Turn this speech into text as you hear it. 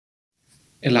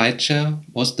Elijah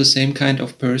was the same kind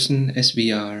of person as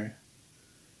we are.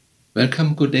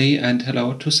 Welcome, good day, and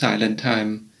hello to Silent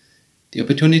Time, the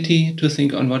opportunity to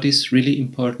think on what is really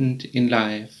important in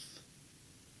life.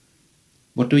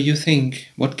 What do you think?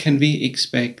 What can we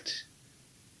expect?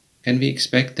 Can we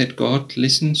expect that God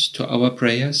listens to our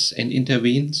prayers and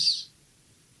intervenes?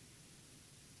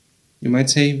 You might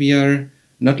say we are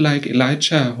not like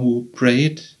Elijah, who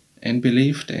prayed and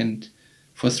believed, and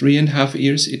for 3.5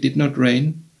 years it did not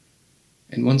rain.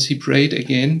 And once he prayed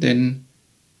again, then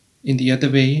in the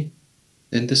other way,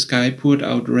 then the sky poured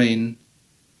out rain.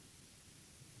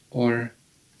 Or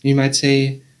we might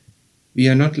say we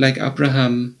are not like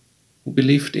Abraham, who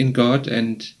believed in God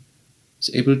and is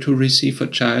able to receive a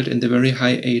child in the very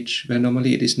high age where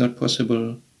normally it is not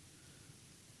possible.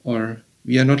 Or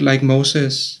we are not like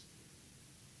Moses,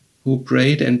 who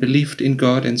prayed and believed in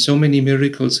God and so many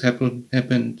miracles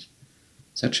happened,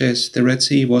 such as the Red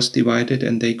Sea was divided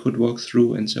and they could walk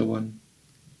through and so on.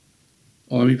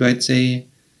 Or we might say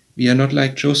we are not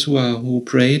like Joshua, who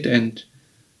prayed and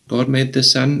God made the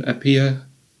sun appear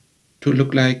to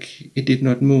look like it did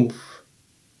not move,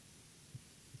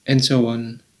 and so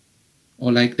on.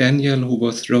 Or like Daniel, who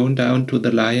was thrown down to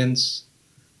the lions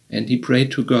and he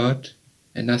prayed to God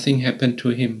and nothing happened to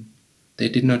him. They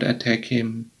did not attack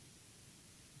him.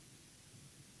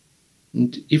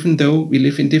 And even though we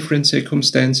live in different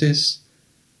circumstances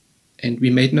and we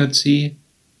may not see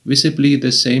visibly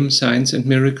the same signs and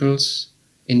miracles,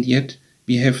 and yet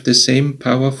we have the same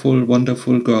powerful,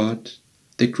 wonderful God,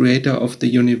 the creator of the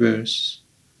universe.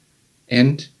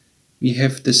 And we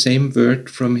have the same word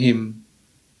from Him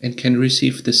and can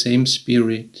receive the same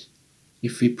Spirit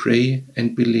if we pray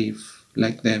and believe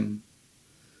like them.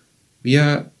 We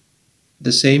are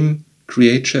the same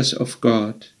creatures of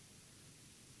God,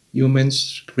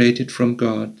 humans created from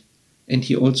God, and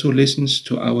He also listens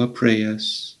to our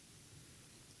prayers.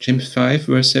 James 5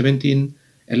 verse 17,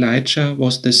 Elijah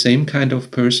was the same kind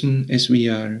of person as we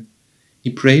are.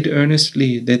 He prayed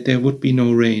earnestly that there would be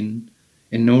no rain,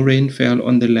 and no rain fell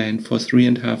on the land for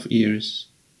 3.5 years.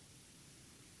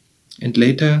 And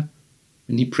later,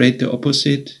 when he prayed the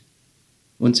opposite,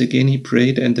 once again he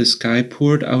prayed and the sky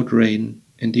poured out rain,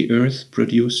 and the earth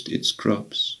produced its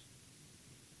crops.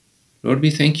 Lord,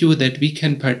 we thank you that we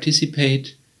can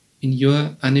participate in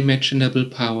your unimaginable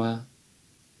power.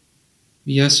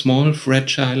 We are small,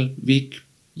 fragile, weak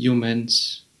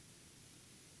humans,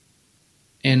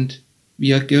 and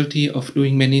we are guilty of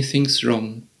doing many things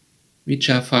wrong, which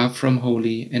are far from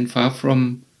holy and far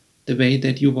from the way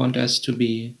that you want us to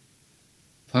be,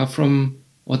 far from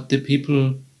what the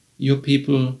people, your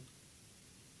people,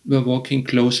 were walking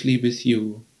closely with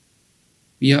you.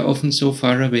 We are often so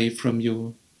far away from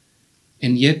you,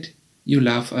 and yet you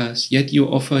love us, yet you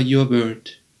offer your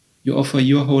word, you offer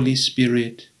your Holy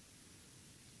Spirit,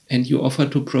 and you offer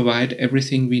to provide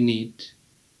everything we need.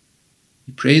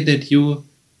 We pray that you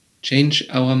change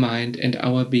our mind and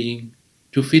our being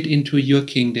to fit into your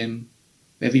kingdom,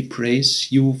 where we praise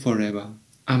you forever.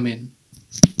 Amen.